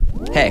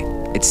Hey,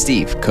 it's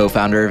Steve,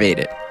 co-founder of Ate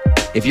It.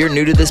 If you're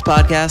new to this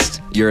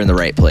podcast, you're in the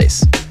right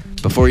place.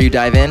 Before you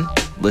dive in,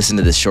 listen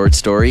to this short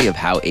story of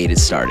how Ate It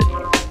started.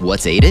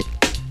 What's Ate It?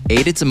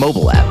 Ate It's a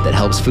mobile app that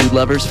helps food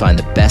lovers find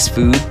the best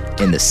food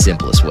in the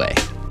simplest way.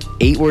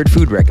 8-word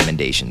food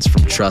recommendations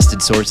from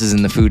trusted sources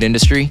in the food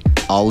industry,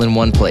 all in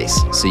one place,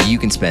 so you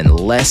can spend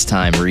less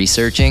time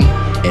researching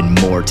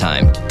and more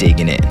time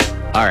digging in.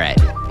 All right,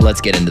 let's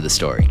get into the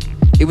story.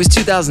 It was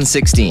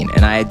 2016,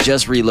 and I had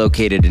just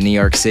relocated to New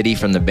York City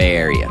from the Bay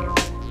Area.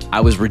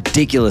 I was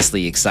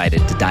ridiculously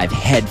excited to dive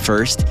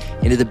headfirst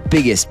into the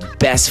biggest,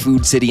 best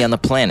food city on the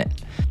planet.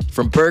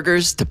 From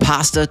burgers to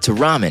pasta to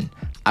ramen,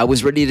 I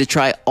was ready to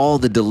try all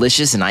the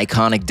delicious and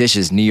iconic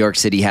dishes New York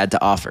City had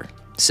to offer.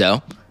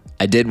 So,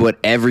 I did what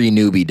every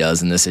newbie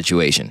does in this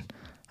situation.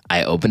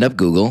 I opened up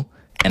Google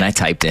and I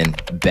typed in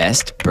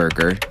Best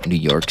Burger New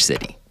York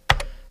City.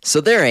 So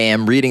there I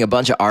am reading a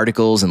bunch of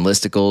articles and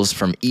listicles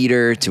from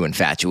Eater to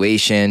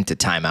Infatuation to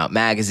Time Out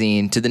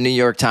Magazine to the New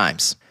York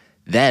Times.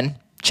 Then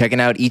checking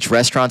out each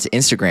restaurant's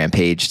Instagram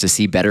page to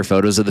see better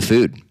photos of the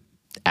food.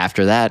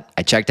 After that,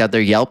 I checked out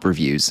their Yelp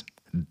reviews.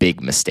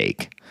 Big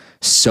mistake.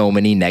 So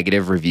many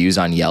negative reviews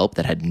on Yelp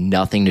that had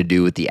nothing to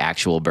do with the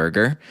actual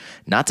burger.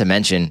 Not to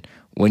mention,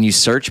 when you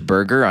search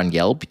burger on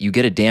Yelp, you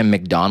get a damn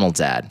McDonald's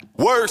ad.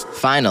 Worst.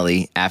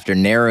 Finally, after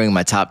narrowing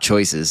my top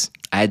choices,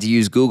 I had to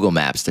use Google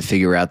Maps to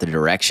figure out the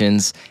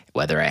directions,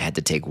 whether I had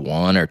to take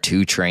 1 or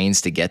 2 trains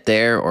to get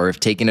there, or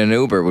if taking an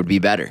Uber would be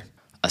better.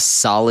 A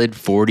solid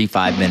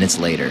 45 minutes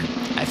later,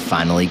 I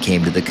finally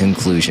came to the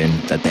conclusion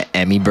that the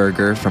Emmy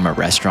burger from a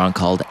restaurant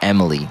called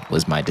Emily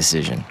was my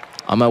decision.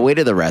 On my way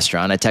to the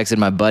restaurant, I texted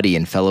my buddy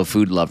and fellow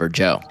food lover,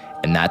 Joe,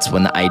 and that's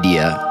when the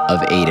idea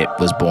of Ate It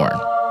was born.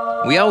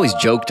 We always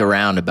joked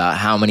around about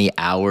how many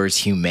hours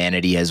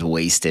humanity has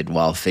wasted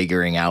while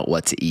figuring out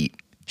what to eat.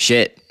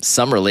 Shit,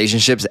 some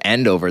relationships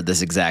end over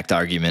this exact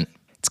argument.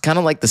 It's kind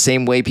of like the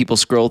same way people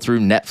scroll through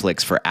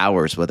Netflix for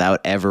hours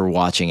without ever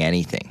watching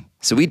anything.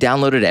 So we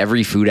downloaded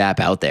every food app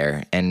out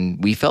there,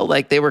 and we felt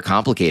like they were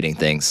complicating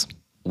things.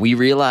 We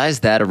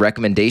realized that a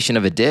recommendation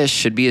of a dish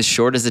should be as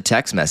short as a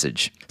text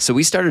message. So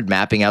we started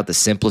mapping out the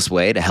simplest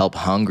way to help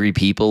hungry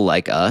people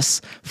like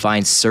us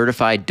find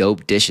certified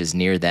dope dishes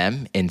near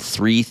them in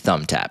 3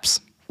 thumb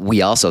taps.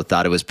 We also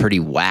thought it was pretty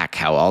whack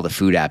how all the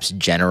food apps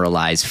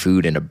generalize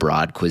food into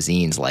broad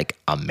cuisines like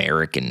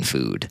American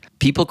food.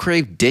 People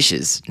crave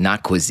dishes,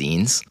 not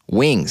cuisines.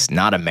 Wings,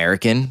 not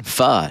American.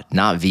 Pho,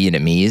 not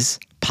Vietnamese.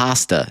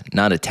 Pasta,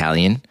 not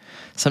Italian.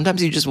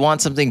 Sometimes you just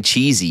want something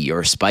cheesy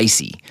or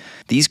spicy.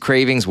 These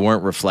cravings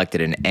weren't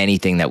reflected in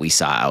anything that we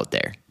saw out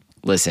there.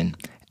 Listen,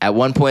 at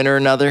one point or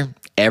another,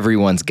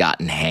 everyone's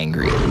gotten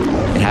hangry.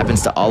 It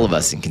happens to all of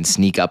us and can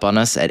sneak up on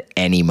us at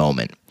any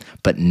moment.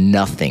 But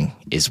nothing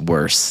is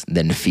worse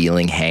than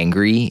feeling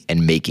hangry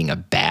and making a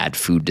bad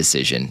food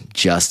decision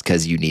just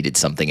because you needed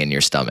something in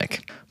your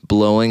stomach.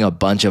 Blowing a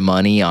bunch of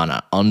money on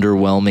an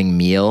underwhelming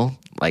meal,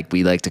 like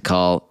we like to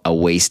call a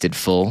wasted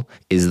full,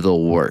 is the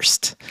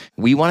worst.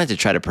 We wanted to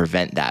try to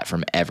prevent that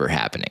from ever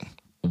happening.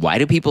 Why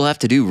do people have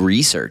to do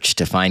research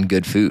to find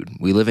good food?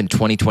 We live in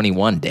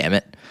 2021, damn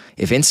it.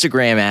 If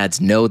Instagram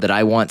ads know that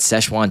I want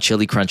Szechuan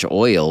chili crunch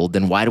oil,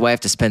 then why do I have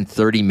to spend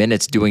 30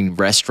 minutes doing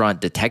restaurant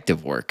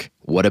detective work?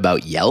 What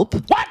about Yelp?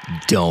 What?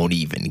 Don't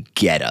even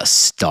get us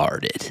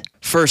started.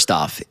 First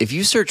off, if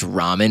you search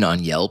ramen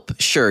on Yelp,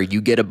 sure,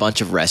 you get a bunch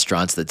of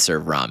restaurants that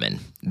serve ramen.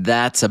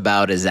 That's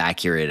about as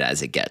accurate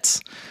as it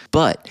gets.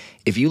 But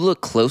if you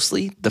look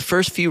closely, the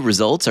first few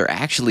results are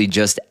actually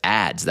just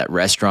ads that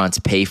restaurants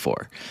pay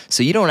for.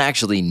 So you don't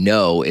actually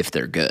know if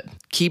they're good.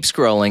 Keep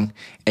scrolling,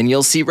 and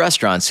you'll see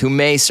restaurants who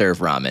may serve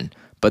ramen,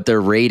 but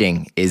their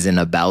rating isn't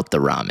about the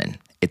ramen.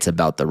 It's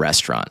about the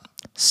restaurant.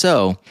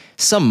 So,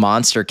 some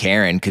monster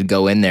Karen could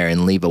go in there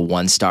and leave a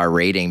 1-star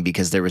rating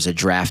because there was a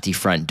drafty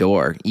front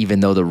door,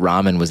 even though the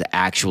ramen was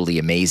actually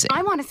amazing.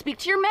 I want to speak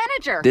to your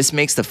manager. This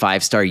makes the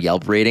 5-star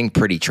Yelp rating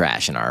pretty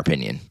trash in our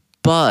opinion.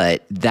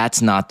 But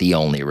that's not the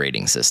only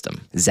rating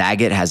system.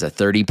 Zagat has a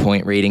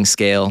 30-point rating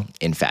scale,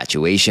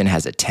 Infatuation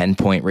has a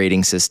 10-point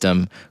rating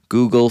system,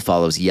 Google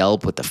follows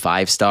Yelp with the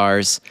 5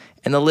 stars,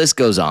 and the list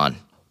goes on.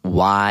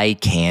 Why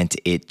can't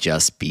it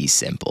just be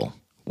simple?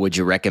 Would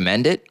you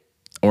recommend it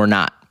or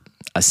not?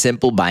 A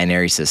simple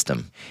binary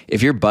system.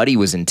 If your buddy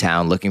was in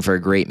town looking for a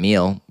great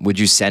meal, would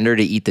you send her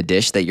to eat the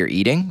dish that you're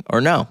eating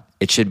or no?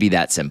 It should be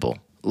that simple.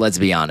 Let's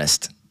be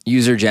honest.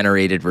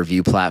 User-generated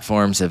review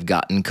platforms have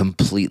gotten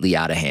completely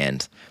out of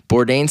hand.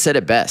 Bourdain said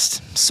it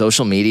best.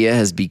 Social media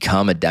has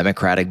become a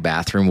democratic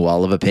bathroom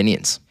wall of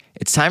opinions.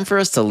 It's time for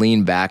us to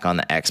lean back on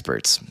the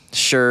experts.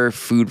 Sure,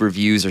 food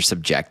reviews are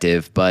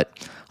subjective, but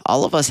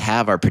all of us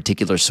have our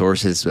particular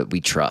sources that we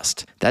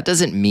trust. That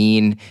doesn't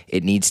mean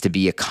it needs to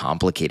be a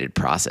complicated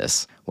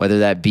process. Whether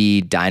that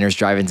be Diners,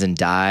 Drive-Ins, and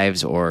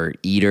Dives, or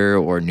Eater,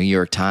 or New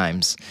York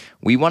Times,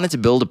 we wanted to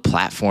build a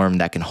platform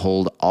that can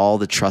hold all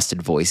the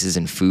trusted voices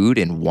in food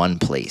in one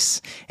place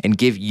and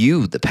give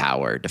you the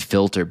power to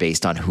filter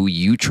based on who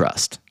you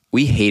trust.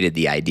 We hated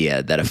the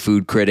idea that a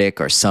food critic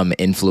or some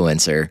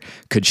influencer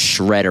could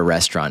shred a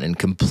restaurant and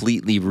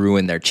completely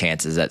ruin their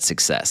chances at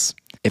success.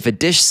 If a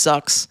dish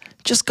sucks,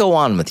 just go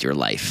on with your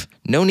life.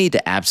 No need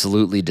to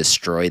absolutely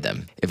destroy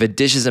them. If a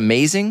dish is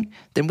amazing,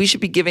 then we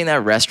should be giving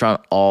that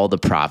restaurant all the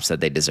props that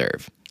they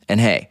deserve. And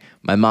hey,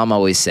 my mom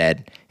always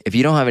said, if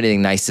you don't have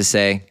anything nice to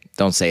say,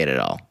 don't say it at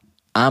all.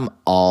 I'm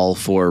all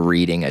for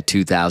reading a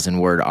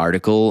 2,000-word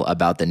article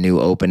about the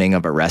new opening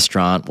of a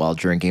restaurant while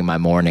drinking my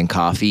morning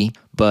coffee,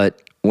 but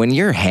when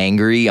you're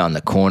hangry on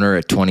the corner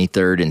of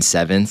 23rd and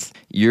 7th,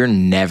 you're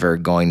never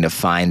going to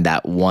find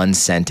that one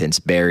sentence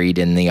buried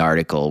in the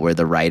article where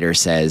the writer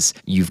says,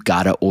 you've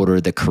got to order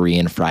the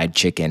Korean fried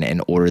chicken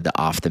and order the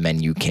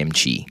off-the-menu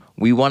kimchi.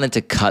 We wanted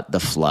to cut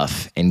the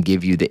fluff and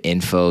give you the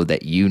info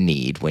that you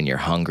need when you're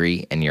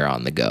hungry and you're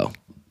on the go.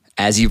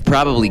 As you've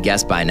probably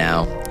guessed by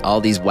now, all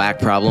these whack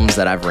problems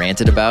that I've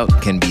ranted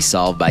about can be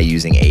solved by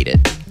using Ate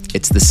It.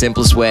 It's the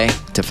simplest way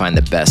to find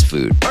the best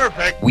food.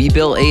 Perfect. We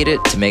built Ate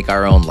It to make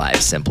our own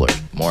lives simpler,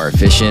 more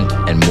efficient,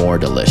 and more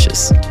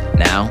delicious.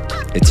 Now,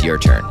 it's your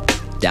turn.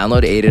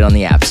 Download Ate It on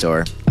the App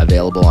Store,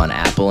 available on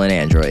Apple and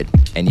Android,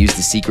 and use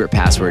the secret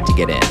password to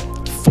get in,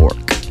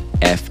 FORK,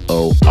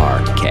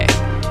 F-O-R-K.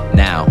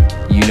 Now,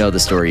 you know the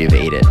story of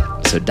Ate It,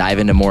 so dive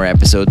into more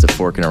episodes of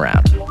Forking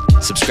Around.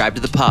 Subscribe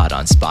to the pod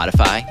on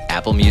Spotify,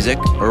 Apple Music,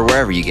 or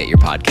wherever you get your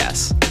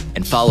podcasts.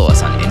 And follow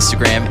us on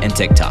Instagram and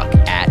TikTok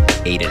at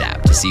Ate It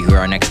App to see who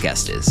our next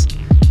guest is.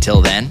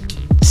 Till then,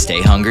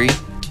 stay hungry,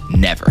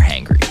 never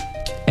hangry.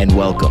 And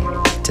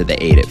welcome to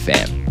the Ate It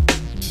fam.